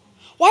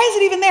 Why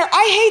is it even there?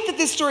 I hate that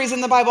this story is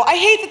in the Bible. I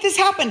hate that this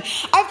happened.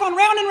 I've gone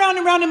round and round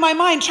and round in my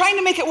mind trying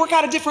to make it work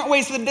out a different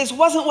way so that this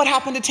wasn't what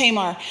happened to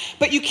Tamar.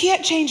 But you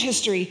can't change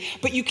history,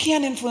 but you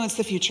can influence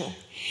the future.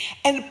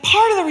 And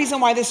part of the reason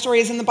why this story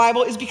is in the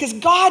Bible is because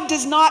God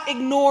does not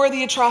ignore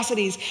the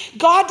atrocities.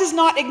 God does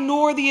not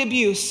ignore the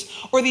abuse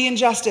or the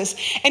injustice.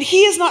 And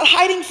he is not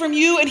hiding from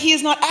you, and he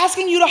is not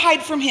asking you to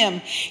hide from him.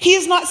 He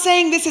is not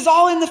saying this is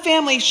all in the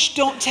family, shh,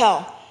 don't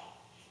tell.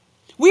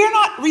 We are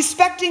not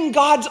respecting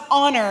God's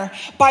honor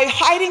by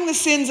hiding the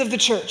sins of the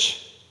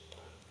church.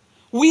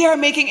 We are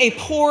making a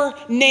poor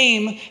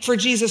name for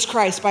Jesus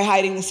Christ by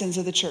hiding the sins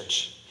of the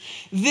church.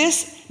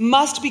 This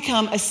must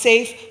become a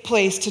safe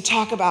place to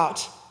talk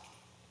about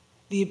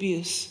the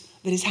abuse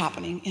that is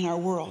happening in our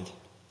world.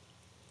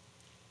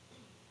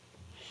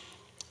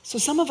 So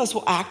some of us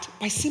will act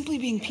by simply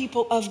being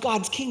people of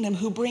God's kingdom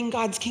who bring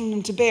God's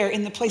kingdom to bear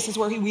in the places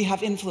where we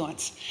have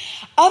influence.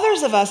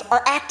 Others of us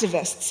are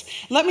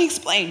activists. Let me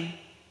explain.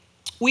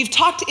 We've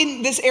talked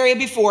in this area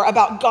before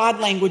about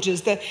God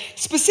languages, the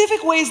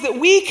specific ways that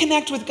we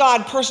connect with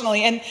God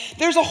personally, and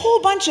there's a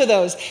whole bunch of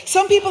those.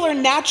 Some people are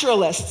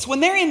naturalists. When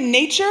they're in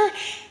nature,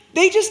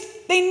 they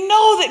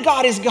know that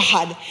God is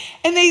God,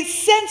 and they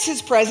sense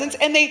his presence,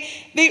 and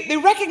they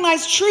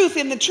recognize truth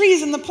in the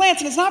trees and the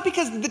plants, and it's not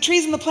because the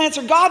trees and the plants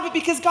are God, but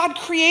because God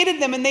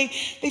created them, and they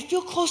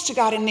feel close to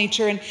God in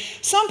nature. And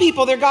some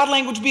people, their God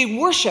language would be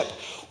worship.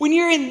 When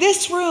you're in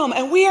this room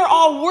and we are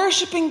all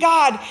worshiping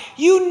God,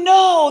 you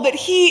know that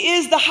he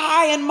is the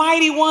high and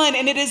mighty one,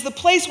 and it is the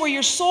place where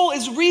your soul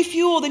is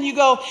refueled, and you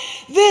go,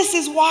 this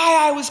is why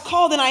I was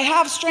called, and I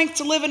have strength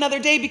to live another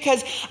day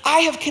because I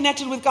have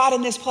connected with God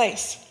in this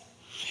place.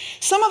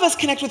 Some of us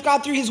connect with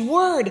God through his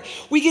word.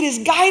 We get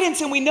his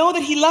guidance, and we know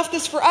that he left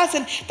this for us,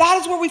 and that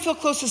is where we feel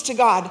closest to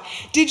God.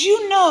 Did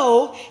you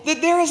know that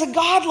there is a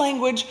God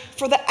language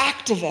for the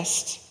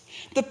activist?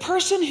 The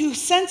person who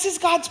senses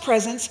God's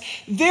presence,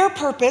 their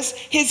purpose,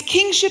 his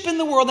kingship in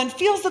the world, and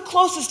feels the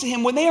closest to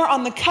him when they are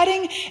on the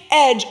cutting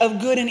edge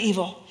of good and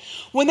evil.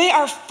 When they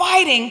are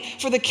fighting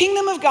for the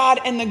kingdom of God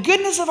and the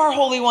goodness of our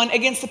Holy One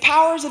against the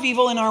powers of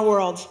evil in our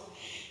world.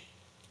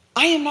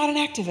 I am not an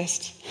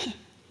activist.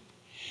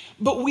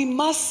 but we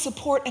must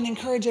support and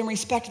encourage and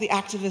respect the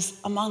activists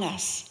among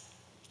us.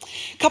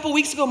 A couple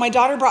weeks ago, my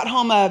daughter brought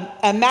home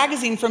a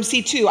magazine from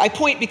C2. I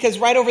point because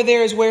right over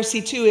there is where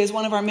C2 is,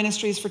 one of our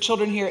ministries for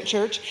children here at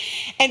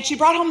church. And she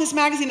brought home this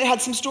magazine that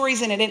had some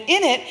stories in it. And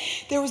in it,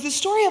 there was the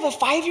story of a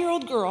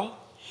 5-year-old girl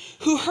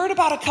who heard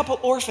about a couple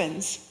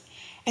orphans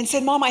and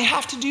said, "Mom, I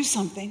have to do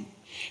something."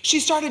 She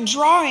started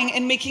drawing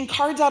and making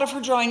cards out of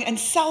her drawing and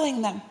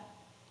selling them.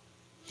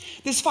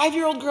 This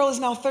 5-year-old girl is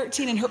now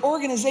 13, and her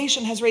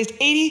organization has raised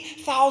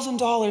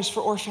 $80,000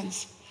 for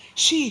orphans.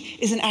 She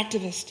is an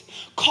activist,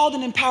 called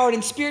and empowered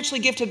and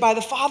spiritually gifted by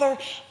the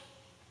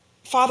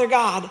Father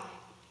God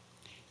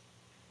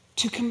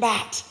to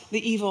combat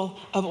the evil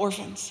of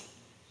orphans.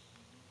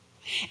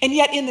 And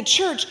yet in the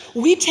church,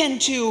 we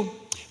tend to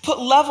put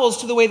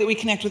levels to the way that we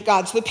connect with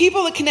God. So the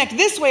people that connect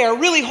this way are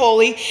really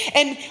holy,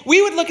 and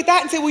we would look at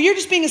that and say, well, you're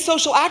just being a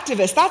social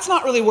activist. That's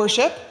not really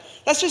worship.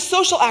 That's just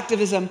social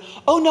activism.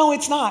 Oh, no,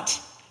 it's not.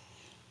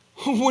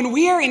 When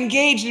we are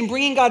engaged in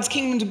bringing God's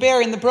kingdom to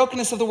bear in the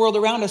brokenness of the world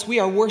around us, we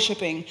are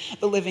worshiping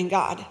the living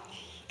God.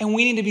 And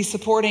we need to be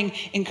supporting,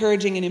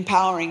 encouraging, and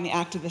empowering the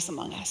activists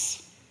among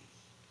us.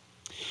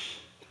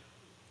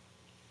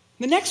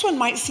 The next one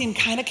might seem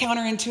kind of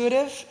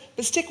counterintuitive,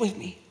 but stick with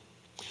me.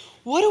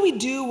 What do we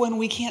do when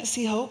we can't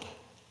see hope?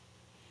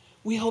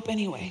 We hope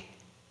anyway,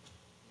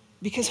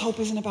 because hope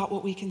isn't about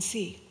what we can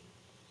see.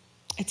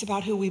 It's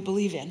about who we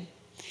believe in.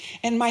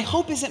 And my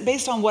hope isn't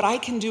based on what I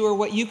can do or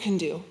what you can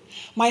do.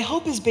 My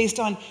hope is based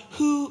on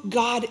who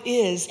God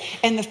is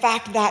and the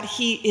fact that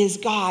he is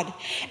God.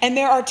 And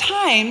there are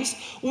times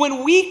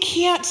when we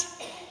can't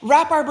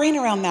wrap our brain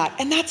around that,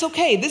 and that's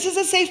okay. This is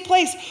a safe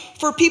place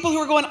for people who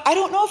are going, I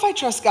don't know if I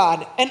trust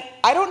God, and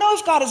I don't know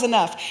if God is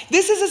enough.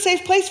 This is a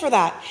safe place for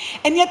that.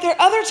 And yet there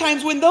are other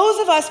times when those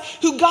of us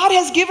who God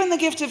has given the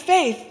gift of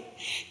faith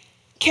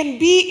can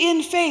be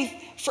in faith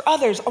for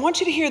others. I want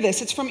you to hear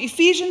this. It's from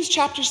Ephesians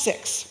chapter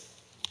 6.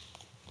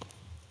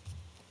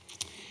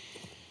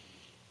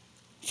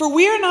 For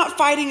we are not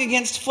fighting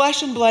against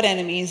flesh and blood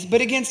enemies,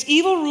 but against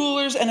evil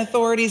rulers and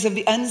authorities of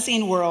the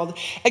unseen world,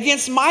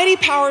 against mighty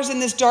powers in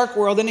this dark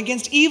world, and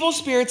against evil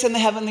spirits in the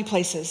heavenly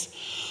places.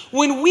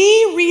 When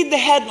we read the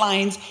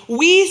headlines,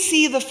 we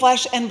see the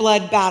flesh and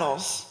blood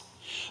battles.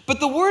 But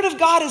the word of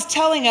God is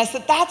telling us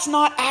that that's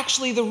not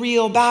actually the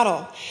real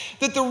battle.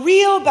 That the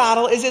real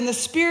battle is in the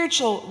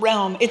spiritual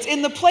realm. It's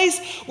in the place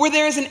where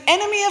there is an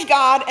enemy of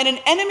God and an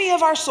enemy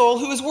of our soul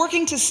who is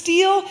working to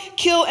steal,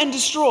 kill, and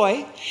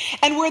destroy.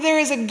 And where there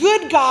is a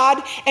good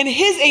God and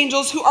his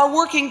angels who are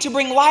working to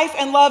bring life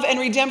and love and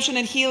redemption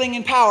and healing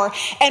and power.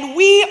 And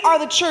we are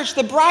the church,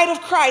 the bride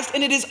of Christ,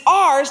 and it is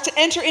ours to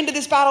enter into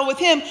this battle with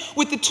him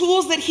with the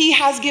tools that he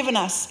has given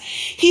us.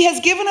 He has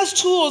given us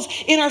tools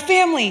in our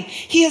family.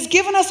 He has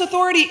given us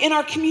authority in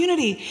our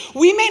community.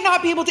 We may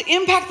not be able to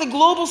impact the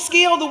global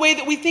scale the way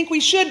that we think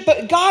we should,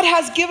 but God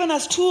has given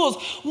us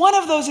tools. One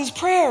of those is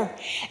prayer.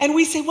 And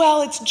we say,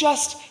 well, it's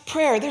just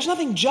prayer. There's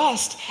nothing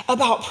just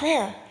about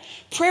prayer.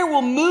 Prayer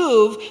will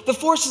move the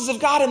forces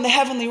of God in the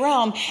heavenly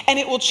realm, and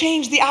it will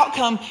change the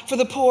outcome for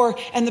the poor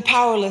and the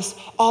powerless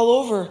all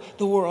over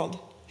the world.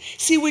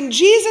 See, when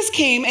Jesus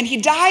came and he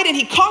died and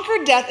he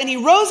conquered death and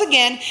he rose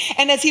again,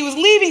 and as he was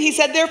leaving, he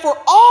said, therefore,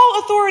 all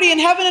authority in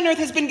heaven and earth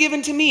has been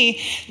given to me.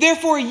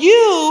 Therefore,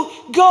 you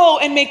go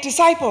and make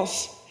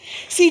disciples.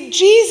 See,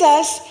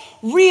 Jesus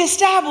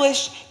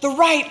reestablished the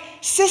right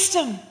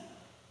system.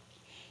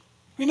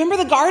 Remember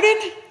the garden?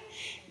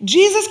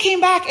 Jesus came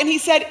back and he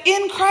said,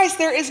 in Christ,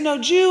 there is no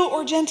Jew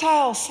or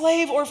Gentile,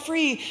 slave or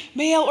free,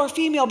 male or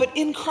female, but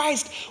in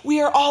Christ,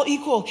 we are all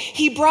equal.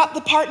 He brought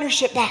the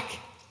partnership back.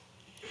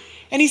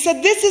 And he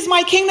said, this is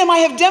my kingdom. I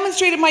have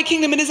demonstrated my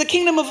kingdom. It is a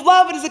kingdom of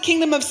love. It is a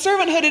kingdom of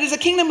servanthood. It is a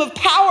kingdom of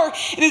power.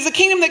 It is a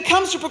kingdom that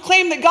comes to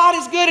proclaim that God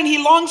is good and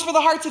he longs for the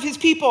hearts of his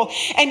people.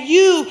 And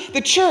you, the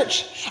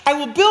church, I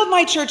will build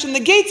my church and the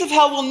gates of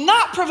hell will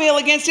not prevail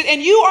against it.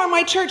 And you are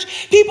my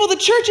church. People, the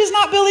church is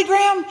not Billy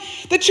Graham.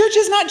 The church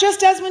is not just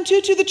Desmond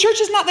Tutu. The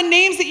church is not the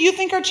names that you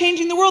think are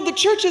changing the world. The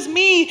church is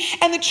me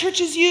and the church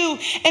is you.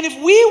 And if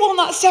we will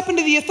not step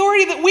into the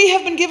authority that we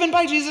have been given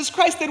by Jesus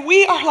Christ, then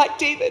we are like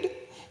David.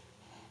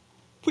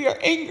 We are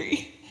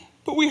angry,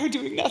 but we are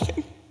doing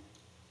nothing.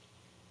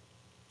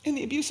 And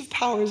the abuse of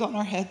power is on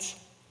our heads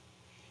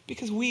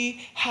because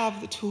we have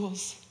the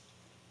tools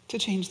to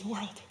change the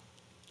world.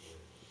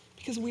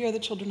 Because we are the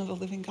children of the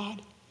living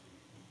God.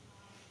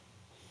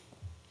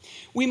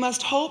 We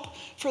must hope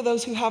for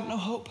those who have no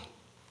hope.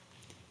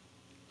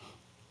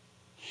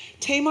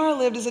 Tamar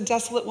lived as a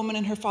desolate woman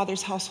in her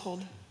father's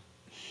household.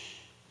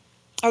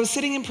 I was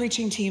sitting in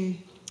preaching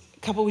team a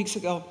couple weeks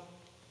ago.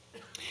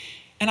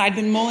 And I'd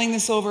been mulling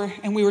this over,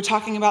 and we were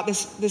talking about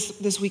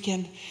this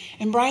weekend.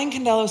 And Brian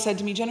Condello said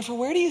to me, Jennifer,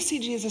 where do you see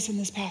Jesus in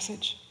this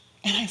passage?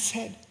 And I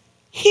said,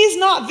 he's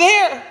not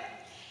there.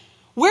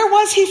 Where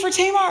was he for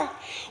Tamar?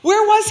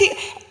 Where was he?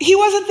 He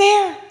wasn't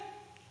there.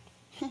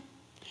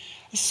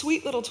 A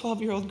sweet little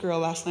 12-year-old girl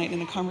last night in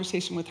a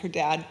conversation with her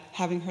dad,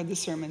 having heard the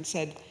sermon,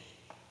 said,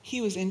 he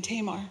was in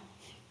Tamar,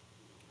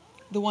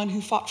 the one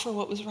who fought for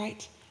what was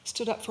right,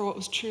 stood up for what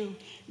was true,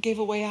 gave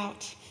a way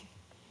out.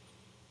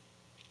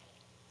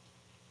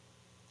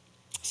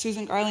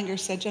 Susan Garlinger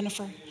said,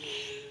 Jennifer,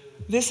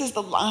 this is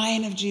the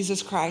line of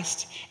Jesus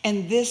Christ,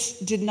 and this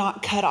did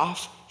not cut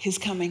off his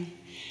coming.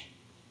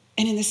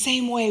 And in the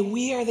same way,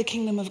 we are the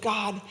kingdom of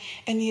God,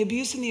 and the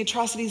abuse and the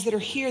atrocities that are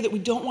here that we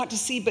don't want to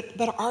see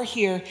but are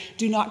here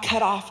do not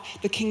cut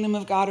off the kingdom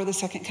of God or the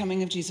second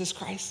coming of Jesus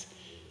Christ.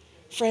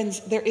 Friends,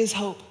 there is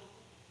hope.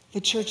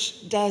 The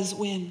church does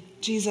win.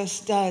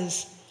 Jesus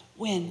does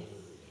win.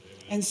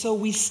 And so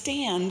we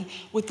stand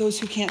with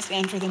those who can't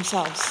stand for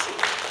themselves.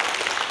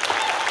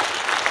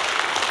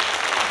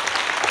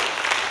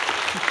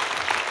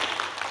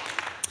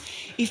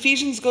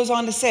 Ephesians goes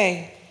on to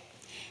say,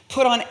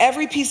 put on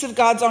every piece of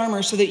God's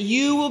armor so that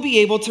you will be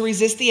able to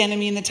resist the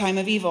enemy in the time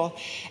of evil.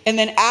 And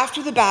then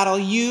after the battle,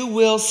 you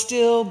will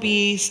still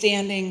be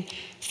standing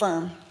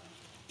firm.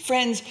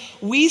 Friends,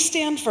 we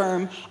stand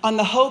firm on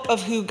the hope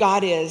of who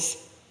God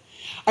is.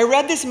 I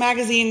read this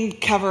magazine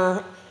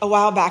cover a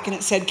while back and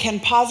it said, can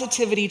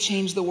positivity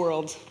change the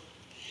world?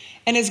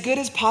 And as good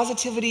as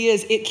positivity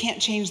is, it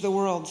can't change the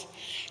world.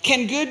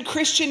 Can good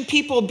Christian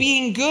people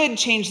being good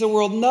change the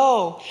world?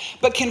 No.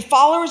 But can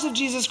followers of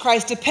Jesus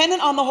Christ,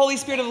 dependent on the Holy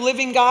Spirit of the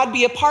living God,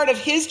 be a part of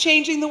his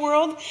changing the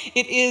world?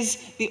 It is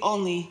the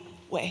only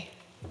way.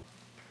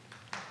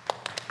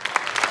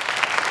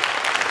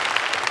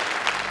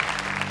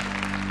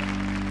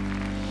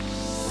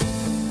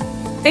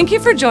 Thank you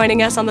for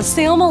joining us on the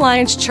Salem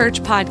Alliance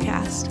Church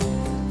podcast.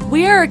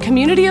 We are a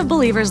community of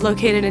believers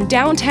located in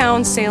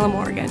downtown Salem,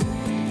 Oregon,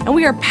 and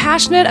we are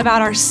passionate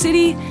about our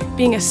city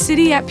being a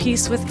city at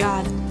peace with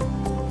God.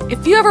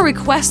 If you have a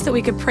request that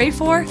we could pray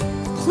for,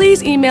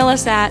 please email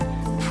us at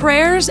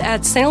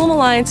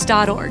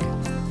prayers@salemalliance.org.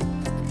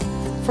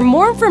 For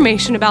more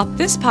information about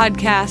this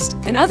podcast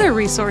and other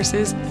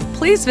resources,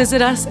 please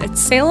visit us at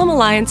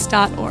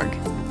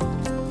salemalliance.org.